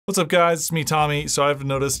What's up guys, it's me Tommy. So I've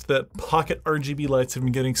noticed that pocket RGB lights have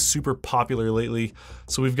been getting super popular lately.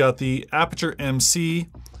 So we've got the Aputure MC,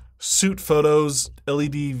 Sutefoto's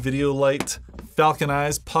LED video light,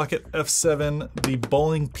 FalconEyes Pocket F7, the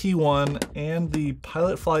Boling P1, and the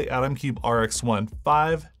Pilotfly Atomcube RX1.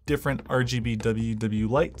 5 different RGBWW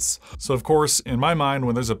lights. So of course, in my mind,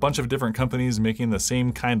 when there's a bunch of different companies making the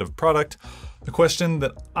same kind of product, the question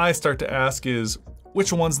that I start to ask is,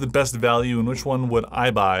 which one's the best value and which one would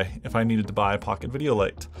I buy if I needed to buy a pocket video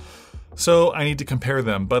light? So I need to compare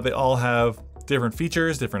them, but they all have different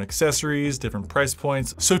features, different accessories, different price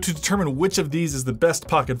points. So to determine which of these is the best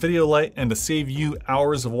pocket video light and to save you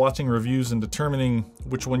hours of watching reviews and determining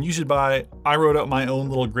which one you should buy, I wrote out my own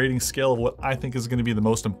little grading scale of what I think is going to be the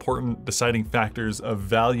most important deciding factors of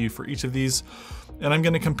value for each of these. And I'm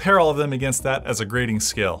going to compare all of them against that as a grading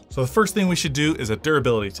scale. So the first thing we should do is a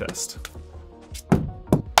durability test.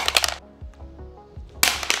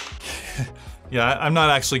 Yeah, I'm not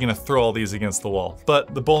actually gonna throw all these against the wall,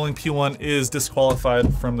 but the Boling P1 is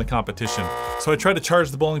disqualified from the competition. So I tried to charge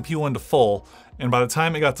the Boling P1 to full, and by the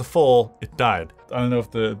time it got to full, it died. I don't know if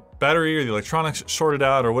the battery or the electronics shorted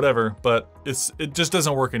out or whatever, but it just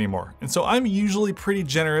doesn't work anymore. And so I'm usually pretty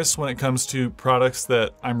generous when it comes to products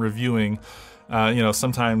that I'm reviewing. You know,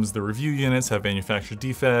 sometimes the review units have manufacturer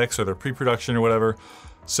defects or they're pre-production or whatever.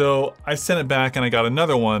 So I sent it back and I got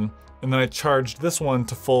another one, and then I charged this one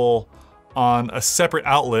to full on a separate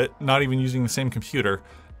outlet, not even using the same computer,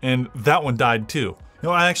 and that one died too. You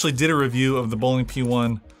know, I actually did a review of the Boling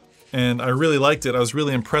P1 and I really liked it. I was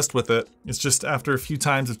really impressed with it. It's just after a few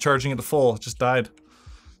times of charging it to full, it just died.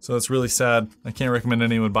 So it's really sad. I can't recommend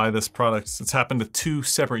anyone buy this product. It's happened to 2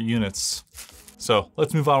 separate units. So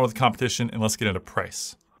let's move on with the competition and let's get into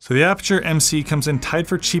price. So the Aputure MC comes in tied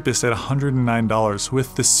for cheapest at $109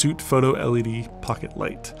 with the Sutefoto LED pocket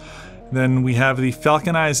light. Then we have the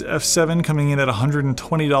FalconEyes F7 coming in at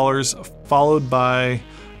 $120, followed by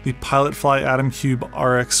the Pilotfly Atomcube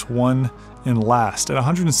RX1 in last at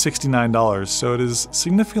 $169, so it is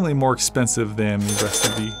significantly more expensive than the rest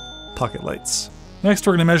of the pocket lights. Next,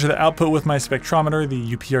 we're going to measure the output with my spectrometer,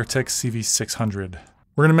 the UPRTech CV600.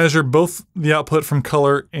 We're going to measure both the output from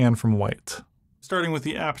color and from white. Starting with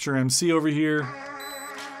the Aputure MC over here.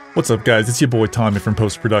 What's up guys, it's your boy Tommy from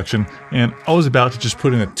post-production, and I was about to just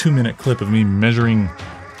put in a 2-minute clip of me measuring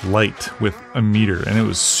light with a meter, and it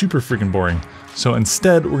was super freaking boring. So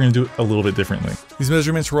instead, we're gonna do it a little bit differently. These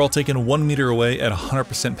measurements were all taken 1 meter away at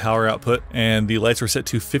 100% power output, and the lights were set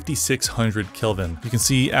to 5600 Kelvin. You can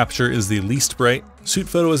see Aputure is the least bright.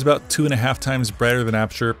 Sutefoto is about 2.5 times brighter than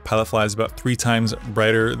Aputure, Pilotfly is about 3 times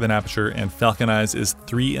brighter than Aputure, and FalconEyes is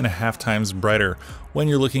 3.5 times brighter when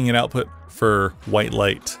you're looking at output for white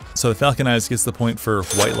light. So the FalconEyes gets the point for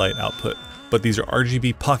white light output. But these are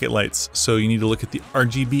RGB pocket lights, so you need to look at the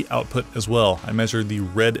RGB output as well. I measured the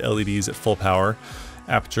red LEDs at full power.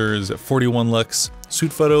 Aputure is at 41 lux,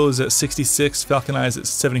 Sutefoto is at 66, FalconEyes at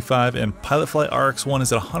 75, and Pilotfly RX1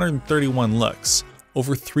 is at 131 lux,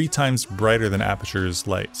 over 3 times brighter than Aputure's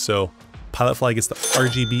light. So Pilotfly gets the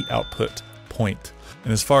RGB output point.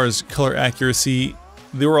 And as far as color accuracy,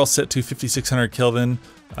 they were all set to 5600 Kelvin.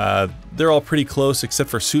 They're all pretty close except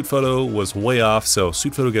for Sutefoto was way off, so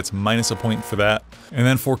Sutefoto gets -1 point for that. And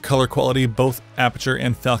then for color quality, both Aputure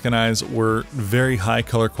and FalconEyes were very high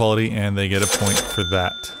color quality and they get a point for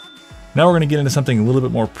that. Now we're going to get into something a little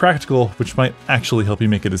bit more practical, which might actually help you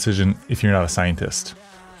make a decision if you're not a scientist.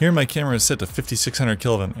 Here my camera is set to 5600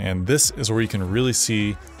 Kelvin, and this is where you can really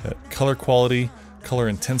see that color quality, color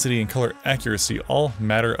intensity, and color accuracy all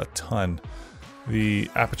matter a ton. The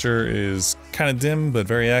Aputure is kind of dim but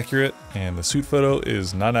very accurate, and the Sutefoto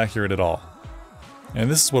is not accurate at all. And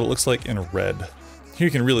this is what it looks like in red. Here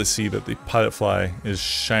you can really see that the Pilotfly is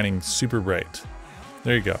shining super bright.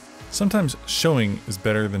 There you go. Sometimes showing is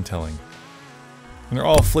better than telling. And they're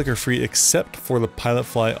all flicker free except for the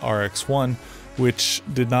Pilotfly RX1, which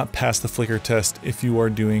did not pass the flicker test if you are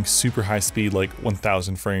doing super high speed like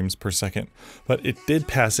 1000 frames per second, but it did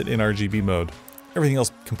pass it in RGB mode. Everything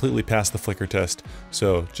else completely passed the flicker test,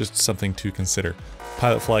 so just something to consider.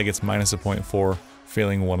 Pilotfly gets -1 point for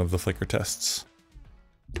failing one of the flicker tests.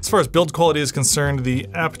 As far as build quality is concerned, the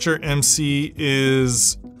Aputure MC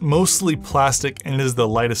is mostly plastic and it is the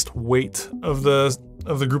lightest weight of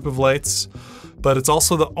the group of lights, but it's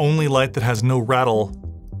also the only light that has no rattle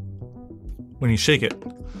when you shake it.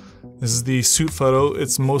 This is the Sutefoto.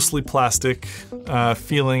 It's mostly plastic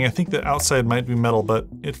feeling. I think the outside might be metal, but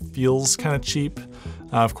it feels kind of cheap.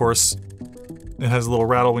 Of course, it has a little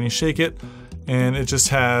rattle when you shake it, and it just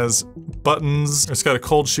has buttons. It's got a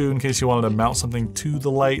cold shoe in case you wanted to mount something to the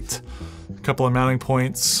light. A couple of mounting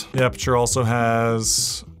points. The Aputure also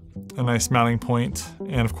has a nice mounting point,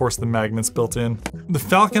 and of course the magnets built in. The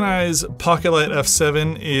FalconEyes Pocket-Lite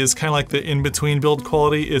F7 is kind of like the in-between build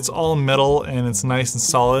quality. It's all metal and it's nice and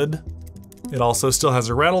solid. It also still has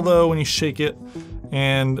a rattle though when you shake it,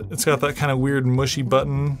 and it's got that kind of weird mushy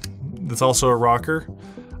button that's also a rocker.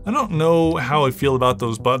 I don't know how I feel about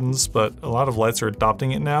those buttons, but a lot of lights are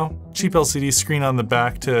adopting it now. Cheap LCD screen on the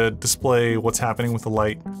back to display what's happening with the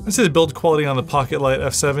light. I'd say the build quality on the Pocket-Lite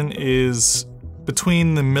F7 is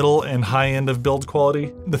between the middle and high end of build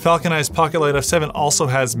quality. The FalconEyes Pocket-Lite F7 also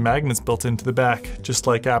has magnets built into the back, just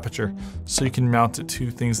like Aputure, so you can mount it to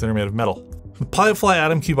things that are made of metal. The Pilotfly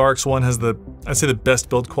Atomcube RX1 has I'd say the best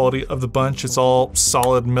build quality of the bunch. It's all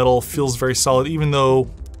solid metal, feels very solid, even though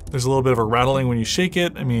there's a little bit of a rattling when you shake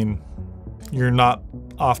it. I mean, you're not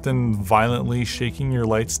often violently shaking your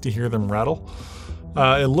lights to hear them rattle.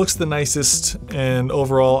 It looks the nicest, and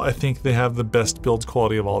overall I think they have the best build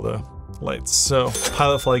quality of all the lights. So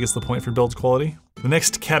Pilotfly gets the point for build quality. The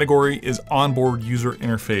next category is onboard user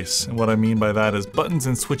interface, and what I mean by that is buttons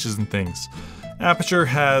and switches and things. Aputure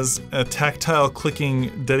has a tactile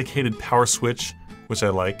clicking dedicated power switch, which I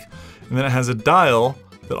like, and then it has a dial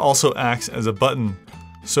that also acts as a button.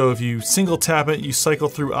 So if you single tap it, you cycle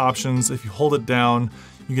through options. If you hold it down,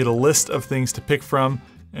 you get a list of things to pick from,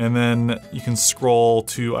 and then you can scroll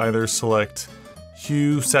to either select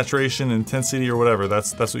hue, saturation, intensity, or whatever.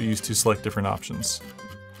 That's what you use to select different options.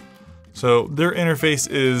 So their interface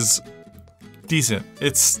is decent.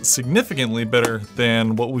 It's significantly better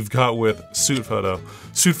than what we've got with Sutefoto.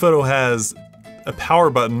 Sutefoto has a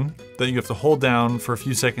power button that you have to hold down for a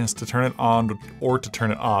few seconds to turn it on or to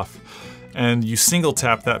turn it off. And you single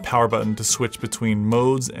tap that power button to switch between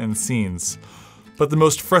modes and scenes. But the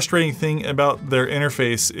most frustrating thing about their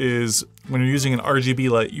interface is when you're using an RGB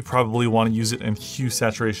light, you probably want to use it in hue,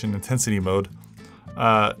 saturation, intensity mode.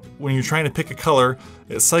 When you're trying to pick a color,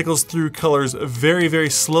 it cycles through colors very, very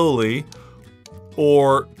slowly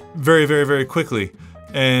or very, very, very quickly.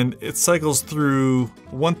 And it cycles through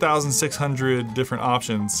 1,600 different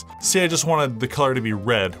options. Say I just wanted the color to be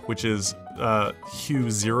red, which is hue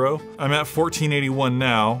 0. I'm at 1481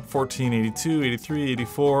 now, 1482, 83,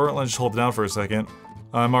 84. Let's just hold it down for a second.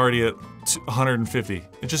 I'm already at 150.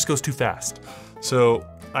 It just goes too fast. So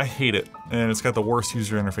I hate it, and it's got the worst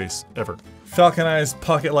user interface ever. FalconEyes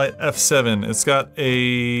Pocket-Lite F7. It's got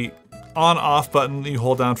a on-off button that you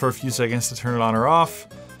hold down for a few seconds to turn it on or off.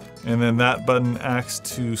 And then that button acts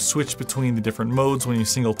to switch between the different modes when you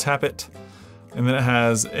single tap it. And then it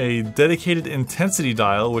has a dedicated intensity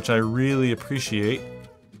dial, which I really appreciate,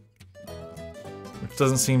 which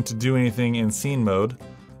doesn't seem to do anything in scene mode,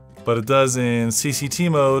 but it does in CCT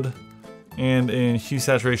mode and in hue,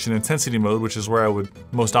 saturation, intensity mode, which is where I would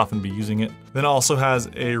most often be using it. Then it also has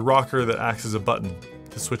a rocker that acts as a button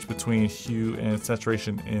to switch between hue and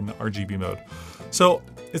saturation in RGB mode. So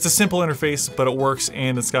it's a simple interface, but it works,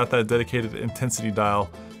 and it's got that dedicated intensity dial,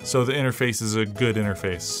 so the interface is a good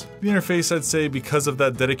interface. The interface, I'd say, because of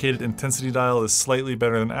that dedicated intensity dial, is slightly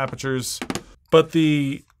better than Aputure's, but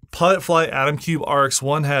the Pilotfly Atomcube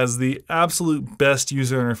RX1 has the absolute best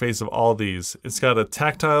user interface of all these. It's got a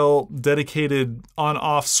tactile, dedicated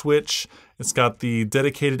on-off switch, it's got the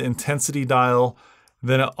dedicated intensity dial,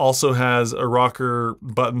 then it also has a rocker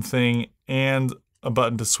button thing and a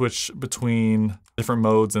button to switch between different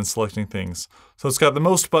modes and selecting things. So it's got the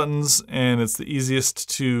most buttons, and it's the easiest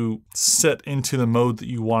to set into the mode that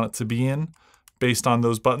you want it to be in based on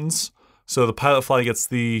those buttons. So the Pilotfly gets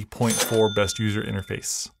the point for best user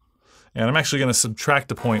interface. And I'm actually going to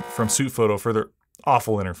subtract a point from Sutefoto for their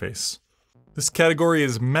awful interface. This category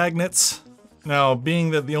is magnets. Now,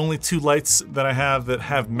 being that the only two lights that I have that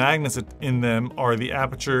have magnets in them are the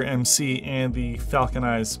Aputure MC and the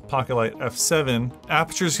FalconEyes Pocket-Lite F7,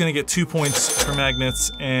 Aputure is going to get 2 points for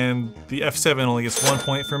magnets, and the F7 only gets 1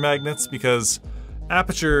 point for magnets because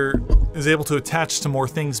Aputure is able to attach to more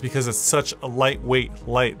things because it's such a lightweight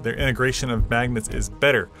light. Their integration of magnets is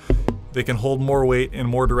better. They can hold more weight in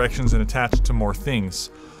more directions and attach to more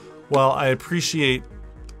things. While I appreciate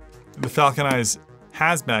the FalconEyes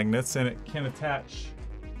has magnets and it can attach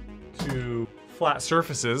to flat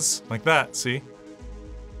surfaces like that, see?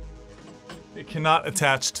 It cannot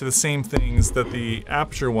attach to the same things that the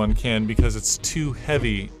Aputure one can because it's too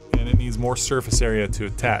heavy and it needs more surface area to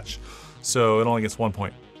attach. So it only gets 1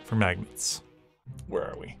 point for magnets. Where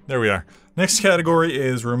are we? There we are. Next category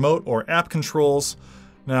is remote or app controls.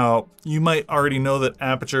 Now, you might already know that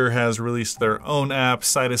Aputure has released their own app,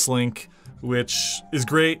 Sidus Link, which is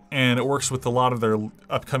great, and it works with a lot of their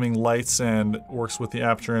upcoming lights and works with the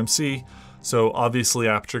Aputure MC. So obviously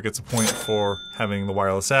Aputure gets a point for having the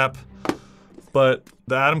wireless app. But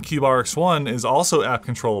the Atomcube RX1 is also app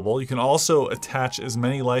controllable. You can also attach as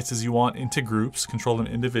many lights as you want into groups, control them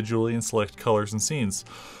individually, and select colors and scenes.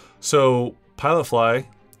 So Pilotfly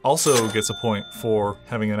also gets a point for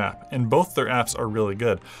having an app, and both their apps are really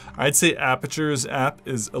good. I'd say Aputure's app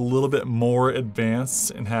is a little bit more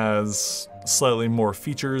advanced and has slightly more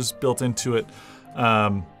features built into it,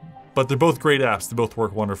 but they're both great apps. They both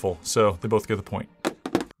work wonderful, so they both get the point.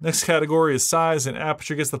 Next category is size, and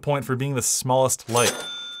Aputure gets the point for being the smallest light.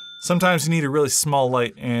 Sometimes you need a really small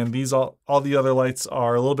light, and all the other lights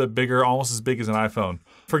are a little bit bigger, almost as big as an iPhone.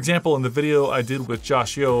 For example, in the video I did with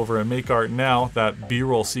Josh Yo over at Make Art Now, that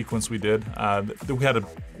B-roll sequence we did, we had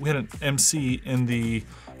an MC in the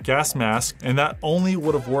gas mask, and that only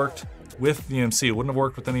would have worked with the MC. It wouldn't have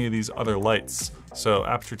worked with any of these other lights. So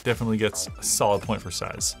Aputure definitely gets a solid point for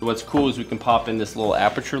size. What's cool is we can pop in this little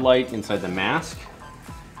Aputure light inside the mask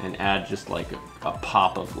and add just like a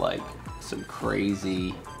pop of like some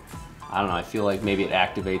crazy, I don't know, I feel like maybe it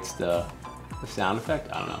activates the sound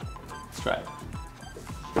effect. I don't know. Let's try it.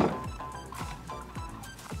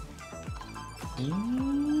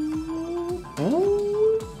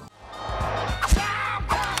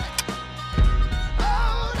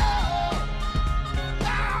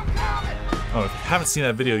 Oh, if you haven't seen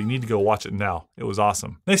that video, you need to go watch it now. It was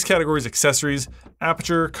awesome. Next category is accessories.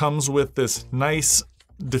 Aputure comes with this nice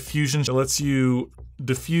diffusion that lets you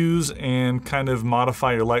diffuse and kind of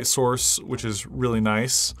modify your light source, which is really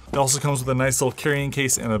nice. It also comes with a nice little carrying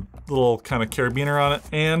case and a little kind of carabiner on it,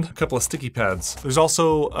 and a couple of sticky pads. There's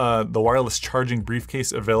also the wireless charging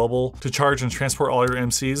briefcase available to charge and transport all your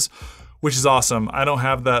MCs, which is awesome. I don't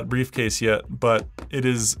have that briefcase yet, but it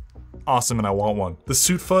is awesome and I want one. The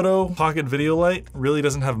Sutefoto pocket video light really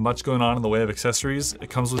doesn't have much going on in the way of accessories.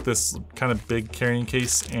 It comes with this kind of big carrying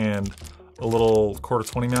case and a little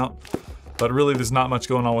 1/4-20 mount, but really there's not much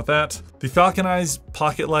going on with that. The FalconEyes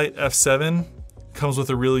Pocket Light F7 comes with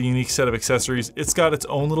a really unique set of accessories. It's got its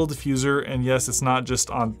own little diffuser, and yes, it's not just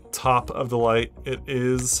on top of the light. It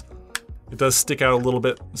does stick out a little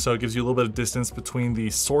bit, so it gives you a little bit of distance between the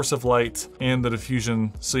source of light and the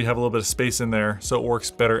diffusion, so you have a little bit of space in there, so it works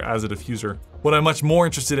better as a diffuser. What I'm much more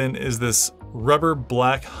interested in is this rubber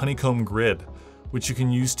black honeycomb grid, which you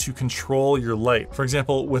can use to control your light. For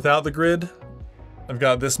example, without the grid, I've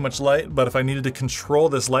got this much light, but if I needed to control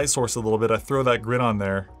this light source a little bit, I throw that grid on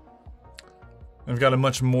there. I've got a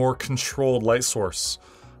much more controlled light source,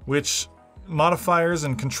 which modifiers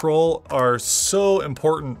and control are so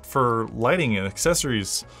important for lighting and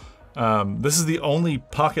accessories. This is the only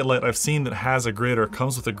pocket light I've seen that has a grid or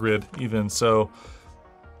comes with a grid even, so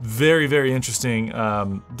very, very interesting.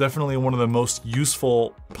 Definitely one of the most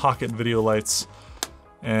useful pocket video lights.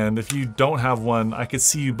 And if you don't have one, I could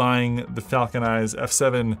see you buying the FalconEyes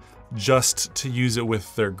F7 just to use it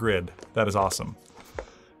with their grid. That is awesome.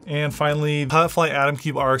 And finally, Pilotfly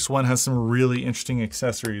Atomcube RX1 has some really interesting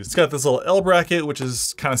accessories. It's got this little L bracket, which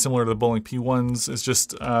is kind of similar to the Boling P1's. It's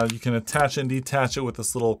just, you can attach it and detach it with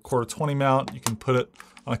this little 1/4-20 mount. You can put it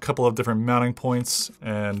on a couple of different mounting points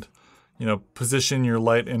and, you know, position your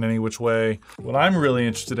light in any which way. What I'm really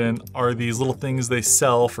interested in are these little things they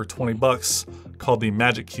sell for 20 bucks called the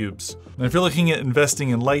Magic Cubes. And if you're looking at investing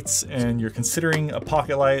in lights and you're considering a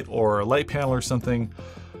pocket light or a light panel or something,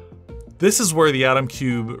 this is where the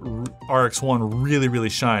Atomcube RX1 really, really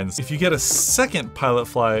shines. If you get a second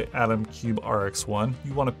Pilotfly Atomcube RX1,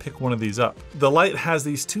 you want to pick one of these up. The light has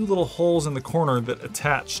these two little holes in the corner that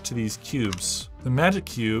attach to these cubes. The Magic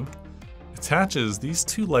Cube attaches these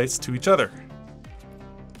two lights to each other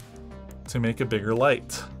to make a bigger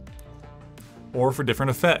light, or for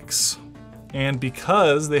different effects. And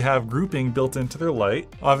because they have grouping built into their light,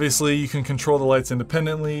 obviously you can control the lights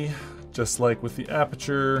independently, just like with the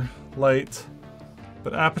Aputure light,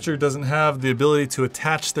 but Aputure doesn't have the ability to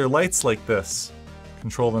attach their lights like this.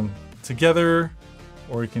 Control them together,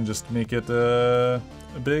 or you can just make it a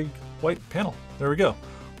big white panel. There we go.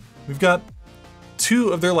 We've got two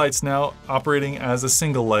of their lights now operating as a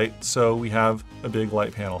single light, so we have a big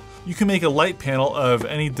light panel. You can make a light panel of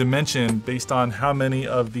any dimension based on how many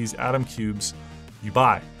of these atom cubes you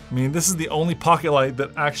buy. I mean, this is the only pocket light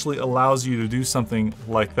that actually allows you to do something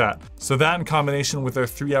like that. So that in combination with their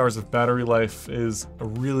 3 hours of battery life is a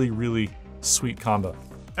really, really sweet combo.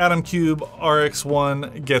 Atomcube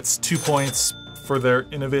RX1 gets 2 points for their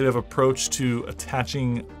innovative approach to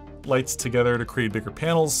attaching lights together to create bigger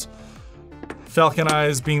panels.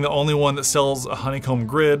 FalconEyes being the only one that sells a honeycomb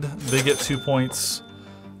grid, they get 2 points.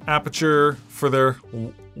 Aputure for their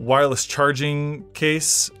wireless charging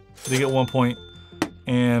case, they get 1 point.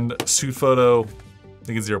 And Sutefoto,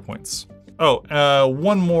 they get 0 points.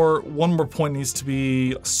 One more point needs to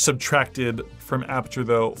be subtracted from Aputure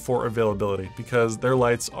though for availability, because their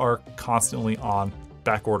lights are constantly on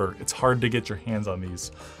back order. It's hard to get your hands on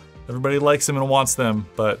these. Everybody likes them and wants them,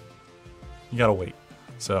 but you gotta wait.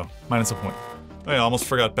 So, minus a point. I almost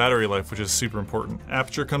forgot battery life, which is super important.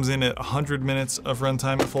 Aputure comes in at 100 minutes of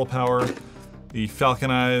runtime at full power. The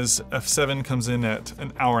FalconEyes F7 comes in at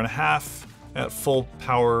an hour and a half at full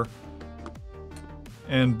power.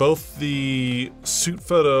 And both the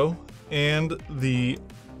Sutefoto and the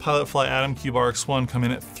Pilotfly Atomcube RX1 come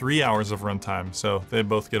in at 3 hours of runtime, so they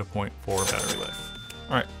both get a point for battery life.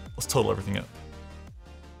 All right, let's total everything up.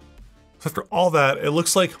 So after all that, it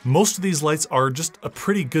looks like most of these lights are just a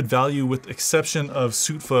pretty good value with exception of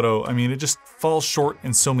Sutefoto. I mean, it just falls short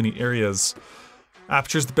in so many areas.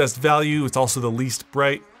 Aputure's the best value, it's also the least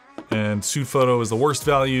bright, and Sutefoto is the worst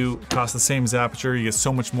value. It costs the same as Aputure. You get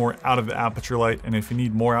so much more out of the Aputure light, and if you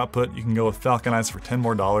need more output, you can go with FalconEyes for $10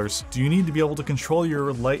 more. Do you need to be able to control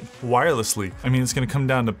your light wirelessly? I mean, it's gonna come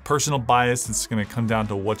down to personal bias, it's gonna come down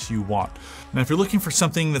to what you want. Now, if you're looking for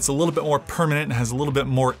something that's a little bit more permanent and has a little bit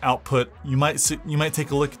more output, you might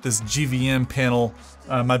take a look at this GVM panel.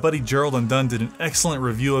 My buddy Gerald Undone did an excellent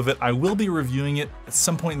review of it. I will be reviewing it at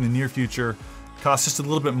some point in the near future. Costs just a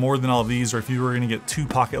little bit more than all of these, or if you were gonna get 2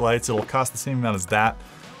 pocket lights, it'll cost the same amount as that.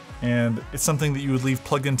 And it's something that you would leave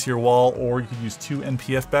plugged into your wall, or you could use 2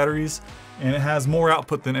 NPF batteries, and it has more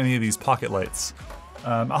output than any of these pocket lights.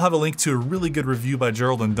 I'll have a link to a really good review by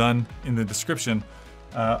Gerald Undone in the description.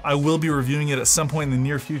 I will be reviewing it at some point in the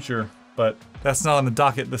near future, but that's not on the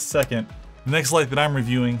docket this second. The next light that I'm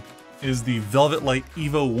reviewing is the Velvet Light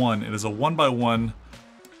Evo 1. It is a 1x1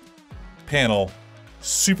 panel.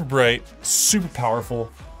 Super bright, super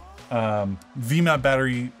powerful, VMAP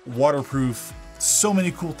battery, waterproof, so many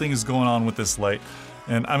cool things going on with this light,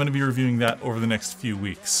 and I'm gonna be reviewing that over the next few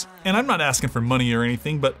weeks. And I'm not asking for money or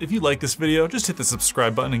anything, but if you like this video, just hit the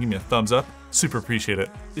subscribe button and give me a thumbs up. Super appreciate it.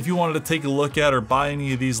 If you wanted to take a look at or buy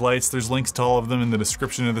any of these lights, there's links to all of them in the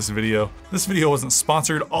description of this video. This video wasn't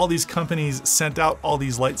sponsored. All these companies sent out all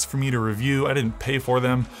these lights for me to review. I didn't pay for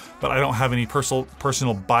them, but I don't have any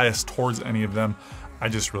personal bias towards any of them. I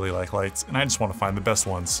just really like lights, and I just want to find the best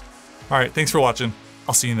ones. All right, thanks for watching.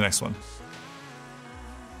 I'll see you in the next one.